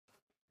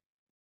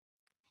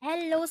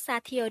Hello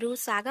साथीहरू,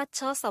 स्वागत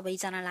छ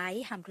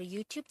सबैजनालाई हाम्रो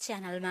युट्युब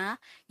च्यानलमा।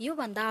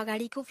 योभन्दा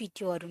अगाडिको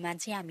भिडियोहरूमा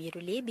चाहिँ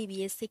हामीहरूले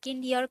बिबिए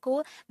सेकेन्ड इयरको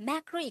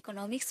म्याक्रो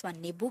इकोनोमिक्स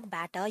भन्ने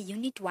बुकबाट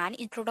unit 1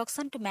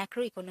 introduction to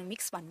macro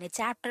economics भन्ने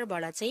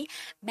च्याप्टरबाट चाहिँ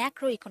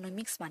म्याक्रो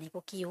इकोनोमिक्स भनेको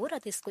के हो र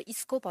त्यसको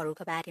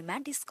स्कोपहरूको बारेमा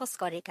डिस्कस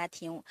गरेका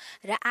थियौँ।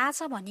 र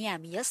आज भने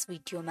हामी यस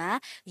भिडियोमा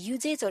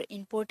युजेज और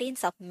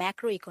इम्पोर्टेन्स अफ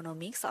म्याक्रो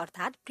इकोनोमिक्स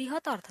अर्थात्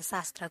बृहत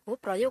अर्थशास्त्रको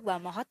प्रयोग वा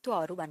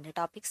महत्त्वहरू भन्ने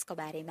टपिक्सको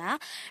बारेमा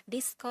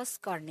डिस्कस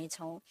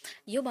गर्नेछौँ।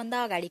 योभन्दा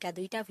अगाडिका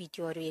दुईटा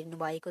भिडियोहरू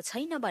हेर्नुभएको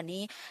छैन भने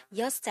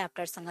यस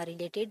च्याप्टरसँग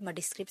रिलेटेड म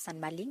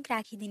डिस्क्रिप्सनमा लिङ्क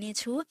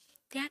राखिदिनेछु,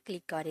 त्यहाँ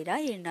क्लिक गरेर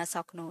हेर्न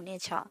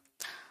सक्नुहुनेछ।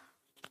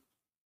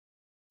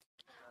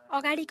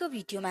 अगाडिको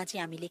भिडियोमा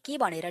चाहिँ हामीले के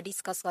भनेर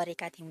डिस्कस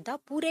गरेका थियौँ त,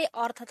 पुरै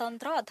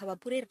अर्थतन्त्र अथवा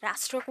पुरै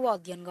राष्ट्रको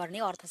अध्ययन गर्ने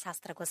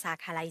अर्थशास्त्रको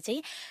शाखालाई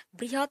चाहिँ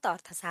बृहत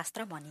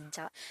अर्थशास्त्र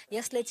भनिन्छ।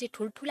 यसले चाहिँ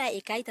ठुल्ठुला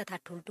एकाइ तथा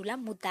ठुल्ठुला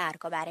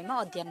मुद्दाहरूको बारेमा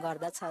अध्ययन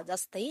गर्दछ,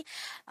 जस्तै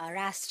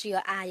राष्ट्रिय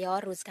आय,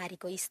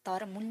 रोजगारीको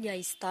स्तर,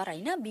 मूल्य स्तर,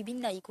 होइन,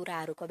 विभिन्न यी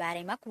कुराहरूको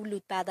बारेमा, कुल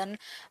उत्पादन,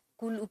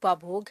 कुल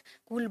उपभोग,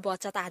 कुल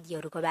बचत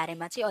आदिहरूको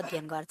बारेमा चाहिँ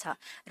अध्ययन गर्छ।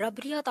 र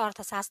बृहत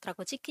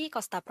अर्थशास्त्रको चाहिँ के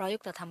कस्ता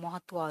प्रयोग तथा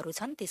महत्त्वहरू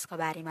छन् त्यसको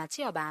बारेमा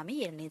चाहिँ अब हामी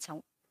हेर्नेछौँ,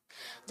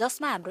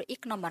 जसमा हाम्रो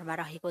 1 नम्बरमा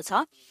रहेको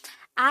छ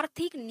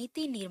आर्थिक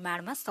नीति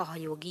निर्माणमा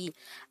सहयोगी।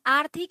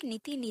 आर्थिक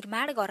नीति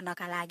निर्माण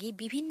गर्नका लागि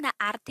विभिन्न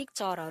आर्थिक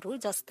चरहरू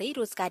जस्तै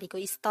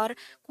रोजगारीको स्तर,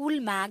 कुल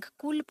माग,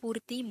 कुल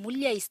पूर्ति,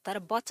 मूल्य स्तर,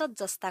 बचत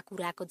जस्ता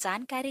कुराको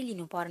जानकारी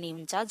लिनुपर्ने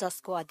हुन्छ,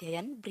 जसको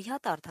अध्ययन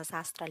बृहत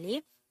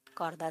अर्थशास्त्रले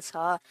गर्दछ।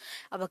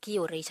 अब के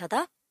हो रहेछ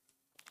त,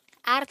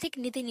 आर्थिक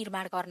नीति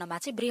निर्माण गर्नमा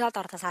चाहिँ बृहत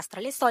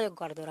अर्थशास्त्रले सहयोग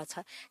गर्दो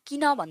रहेछ।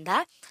 किन भन्दा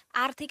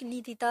आर्थिक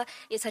नीति त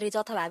यसरी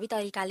जथाभावी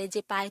तरिकाले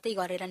जे पाए त्यही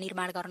गरेर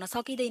निर्माण गर्न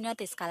सकिँदैन।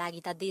 त्यसका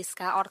लागि त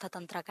देशका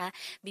अर्थतन्त्रका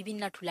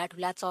विभिन्न ठुला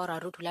ठुला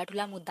चरहरू, ठुला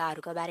ठुला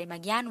मुद्दाहरूको बारेमा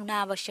ज्ञान हुन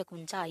आवश्यक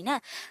हुन्छ, होइन।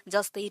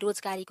 जस्तै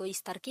रोजगारीको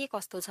स्तर के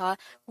कस्तो छ,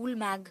 कुल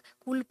माग,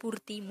 कुल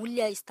पूर्ति,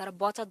 मूल्य स्तर,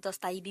 बचत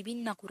जस्ता यी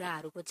विभिन्न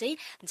कुराहरूको चाहिँ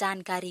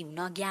जानकारी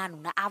हुन, ज्ञान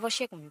हुन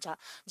आवश्यक हुन्छ,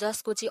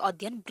 जसको चाहिँ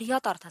अध्ययन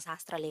बृहत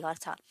अर्थशास्त्रले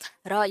गर्छ।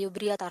 र यो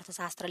बृहत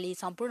अर्थशास्त्रले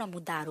सम्पूर्ण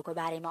मुद्दाहरूको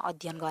बारेमा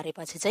अध्ययन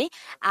गरेपछि चाहिँ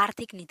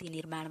आर्थिक नीति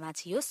निर्माणमा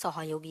चाहिँ यो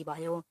सहयोगी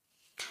भयो।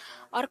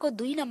 अर्को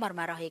 2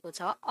 नम्बरमा रहेको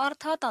छ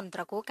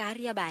अर्थतन्त्रको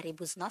कार्यबारे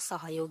बुझ्न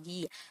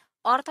सहयोगी।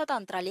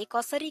 अर्थतन्त्रले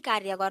कसरी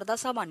कार्य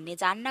गर्दछ भन्ने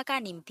जान्नका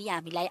निम्ति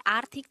हामीलाई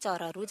आर्थिक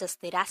चरहरू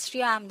जस्तै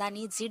राष्ट्रिय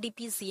आम्दानी,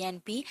 जीडीपी,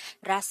 जीएनपी,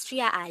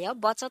 राष्ट्रिय आय,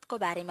 बचतको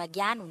बारेमा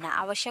ज्ञान हुन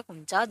आवश्यक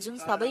हुन्छ, जुन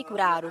सबै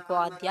कुराहरूको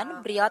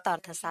अध्ययन बृहत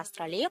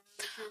अर्थशास्त्रले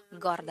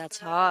गर्दछ।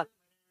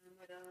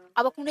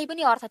 अब कुनै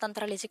पनि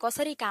अर्थतन्त्रले चाहिँ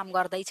कसरी काम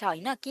गर्दैछ,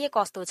 होइन, के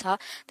कस्तो छ,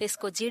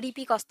 त्यसको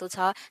जीडीपी कस्तो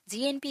छ,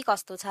 जीएनपी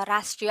कस्तो छ,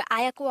 राष्ट्रिय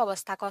आयको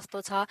अवस्था कस्तो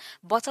छ,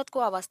 बचतको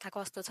अवस्था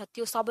कस्तो छ,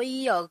 त्यो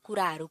सबै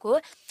कुराहरूको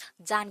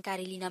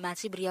जानकारी लिनमा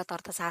चाहिँ बृहत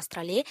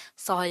अर्थशास्त्रले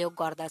सहयोग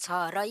गर्दछ।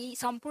 र यी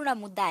सम्पूर्ण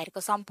मुद्दाहरूको,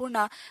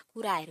 सम्पूर्ण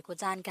कुराहरूको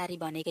जानकारी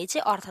भनेकै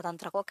चाहिँ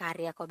अर्थतन्त्रको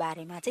कार्यको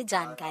बारेमा चाहिँ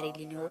जानकारी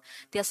लिनु हो।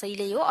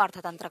 त्यसैले यो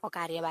अर्थतन्त्रको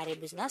कार्यबारे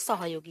बुझ्न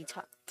सहयोगी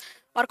छ।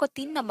 अर्को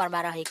 3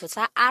 नम्बरमा रहेको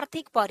छ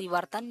आर्थिक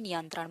परिवर्तन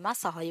नियन्त्रणमा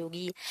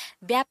सहयोगी।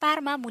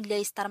 व्यापारमा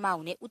मूल्य स्तरमा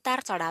हुने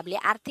उतार चढावले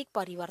आर्थिक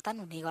परिवर्तन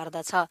हुने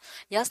गर्दछ।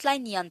 यसलाई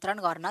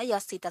नियन्त्रण गर्न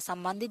यससित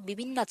सम्बन्धित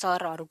विभिन्न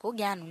चरहरूको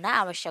ज्ञान हुन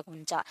आवश्यक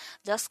हुन्छ,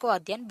 जसको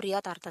अध्ययन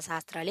बृहत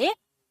अर्थशास्त्रले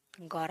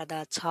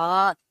गर्दछ।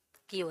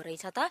 के हो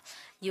रहेछ त,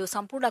 यो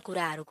सम्पूर्ण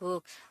कुराहरूको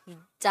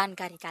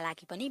जानकारीका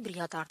लागि पनि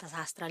बृहत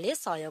अर्थशास्त्रले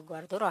सहयोग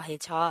गर्दो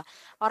रहेछ।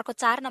 अर्को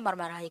 4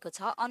 नम्बरमा रहेको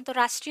छ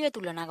अन्तर्राष्ट्रिय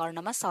तुलना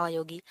गर्नमा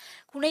सहयोगी।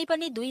 कुनै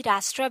पनि दुई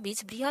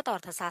राष्ट्रबीच बृहत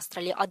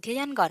अर्थशास्त्रले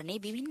अध्ययन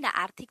गर्ने विभिन्न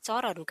आर्थिक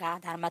चरहरूका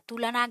आधारमा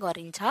तुलना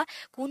गरिन्छ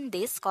कुन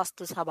देश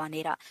कस्तो छ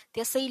भनेर।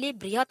 त्यसैले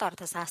बृहत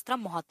अर्थशास्त्र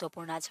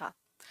महत्त्वपूर्ण छ।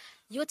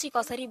 यो चाहिँ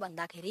कसरी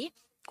भन्दाखेरि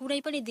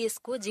कुनै पनि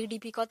देशको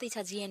जीडीपी कति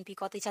छ, जीएनपी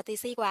कति छ,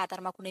 त्यसैको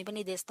आधारमा कुनै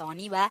पनि देश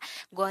धनी वा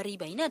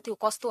गरिब, होइन, त्यो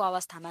कस्तो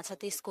अवस्थामा छ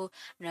त्यसको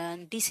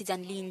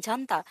डिसिजन लिइन्छ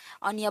नि त।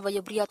 अनि अब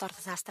यो बृहत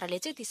अर्थशास्त्रले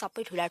चाहिँ ती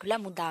सबै ठुला ठुला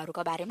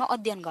मुद्दाहरूको बारेमा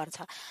अध्ययन गर्छ,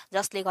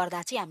 जसले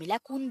गर्दा चाहिँ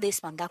हामीलाई कुन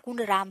देशभन्दा कुन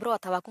राम्रो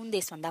अथवा कुन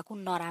देशभन्दा कुन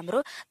नराम्रो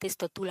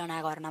त्यस्तो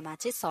तुलना गर्नमा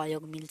चाहिँ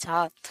सहयोग मिल्छ।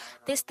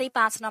 त्यस्तै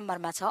 5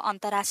 नम्बरमा छ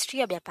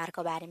अन्तर्राष्ट्रिय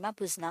व्यापारको बारेमा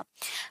बुझ्न।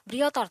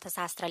 बृहत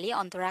अर्थशास्त्रले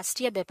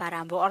अन्तर्राष्ट्रिय व्यापार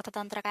हाम्रो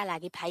अर्थतन्त्रका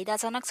लागि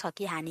फाइदाजनक छ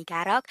कि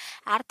हानिकारक,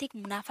 आर्थिक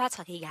मुनाफा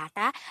छ कि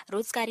घाटा,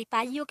 रोजगारी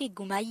पाइयो कि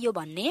गुमाइयो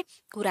भन्ने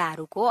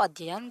कुराहरूको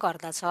अध्ययन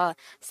गर्दछ।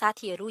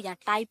 साथीहरू, यहाँ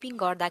टाइपिङ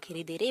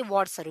गर्दाखेरि धेरै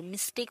वर्ड्सहरू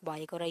मिस्टेक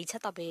भएको रहेछ,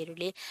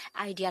 तपाईँहरूले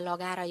आइडिया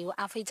लगाएर यो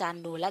आफै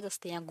जान्नु होला।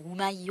 जस्तै यहाँ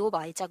घुमाइयो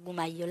भएछ,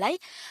 गुमाइयोलाई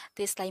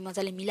त्यसलाई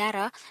मजाले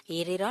मिलाएर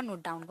हेरेर नोट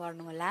डाउन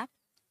गर्नु होला।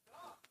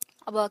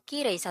 अब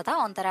के रहेछ त,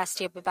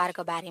 अन्तर्राष्ट्रिय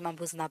व्यापारको बारेमा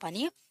बुझ्न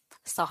पनि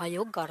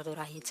सहयोग गर्दो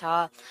रहेछ।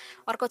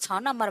 अर्को 6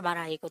 नम्बरमा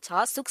रहेको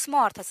छ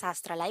सूक्ष्म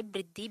अर्थशास्त्रलाई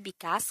वृद्धि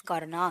विकास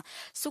गर्न।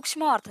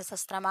 सूक्ष्म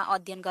अर्थशास्त्रमा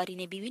अध्ययन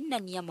गरिने विभिन्न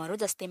नियमहरू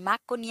जस्तै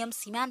मागको नियम,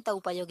 सीमान्त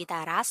उपयोगिता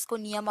ह्रासको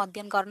नियम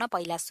अध्ययन गर्न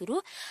पहिला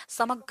सुरु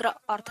समग्र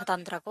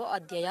अर्थतन्त्रको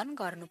अध्ययन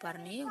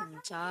गर्नुपर्ने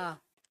हुन्छ।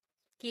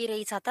 के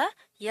रहेछ त,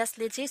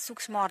 यसले चाहिँ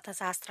सूक्ष्म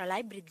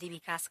अर्थशास्त्रलाई वृद्धि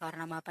विकास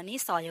गर्नमा पनि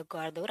सहयोग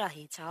गर्दो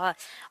रहेछ।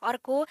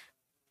 अर्को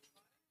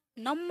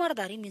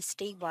नम्बरधरि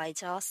मिस्टेक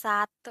भएछ।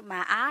 7मा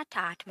 8,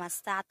 8मा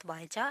 7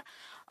 भएछ।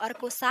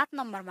 अर्को 7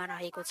 नम्बरमा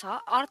रहेको छ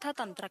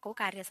अर्थतन्त्रको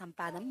कार्य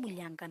सम्पादन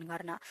मूल्याङ्कन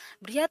गर्न।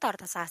 बृहत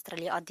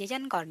अर्थशास्त्रले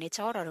अध्ययन गर्ने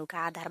चरहरूका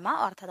आधारमा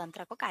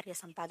अर्थतन्त्रको कार्य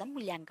सम्पादन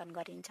मूल्याङ्कन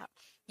गरिन्छ।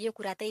 यो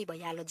कुरा त्यही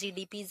भइहाल्यो,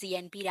 जीडीपी,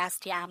 जीएनपी,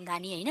 राष्ट्रिय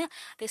आम्दानी होइन,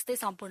 त्यस्तै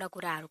सम्पूर्ण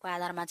कुराहरूको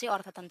आधारमा चाहिँ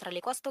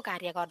अर्थतन्त्रले कस्तो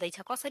कार्य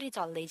गर्दैछ, कसरी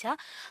चल्दैछ,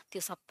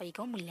 त्यो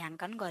सबैको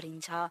मूल्याङ्कन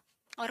गरिन्छ।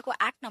 अर्को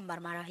 8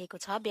 नम्बरमा रहेको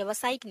छ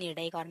व्यावसायिक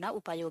निर्णय गर्न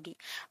उपयोगी।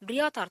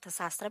 बृहत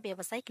अर्थशास्त्र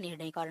व्यावसायिक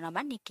निर्णय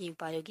गर्नमा निकै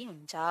उपयोगी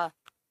हुन्छ।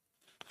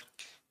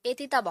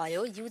 यति त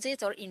भयो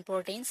युजेज और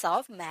importance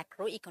of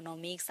macro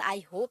economics.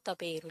 I hope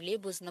तपाईँहरूले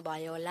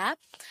बुझ्नुभयो होला।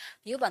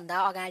 योभन्दा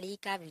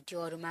अगाडिका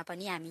भिडियोहरूमा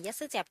पनि हामी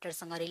यसै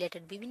च्याप्टरसँग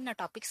रिलेटेड विभिन्न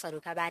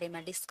टपिक्सहरूका बारेमा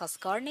डिस्कस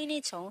गर्ने नै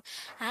छौँ।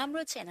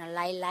 हाम्रो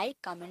च्यानललाई लाइक,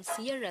 कमेन्ट,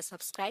 सेयर र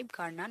सब्सक्राइब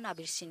गर्न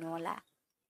नबिर्सिनुहोला।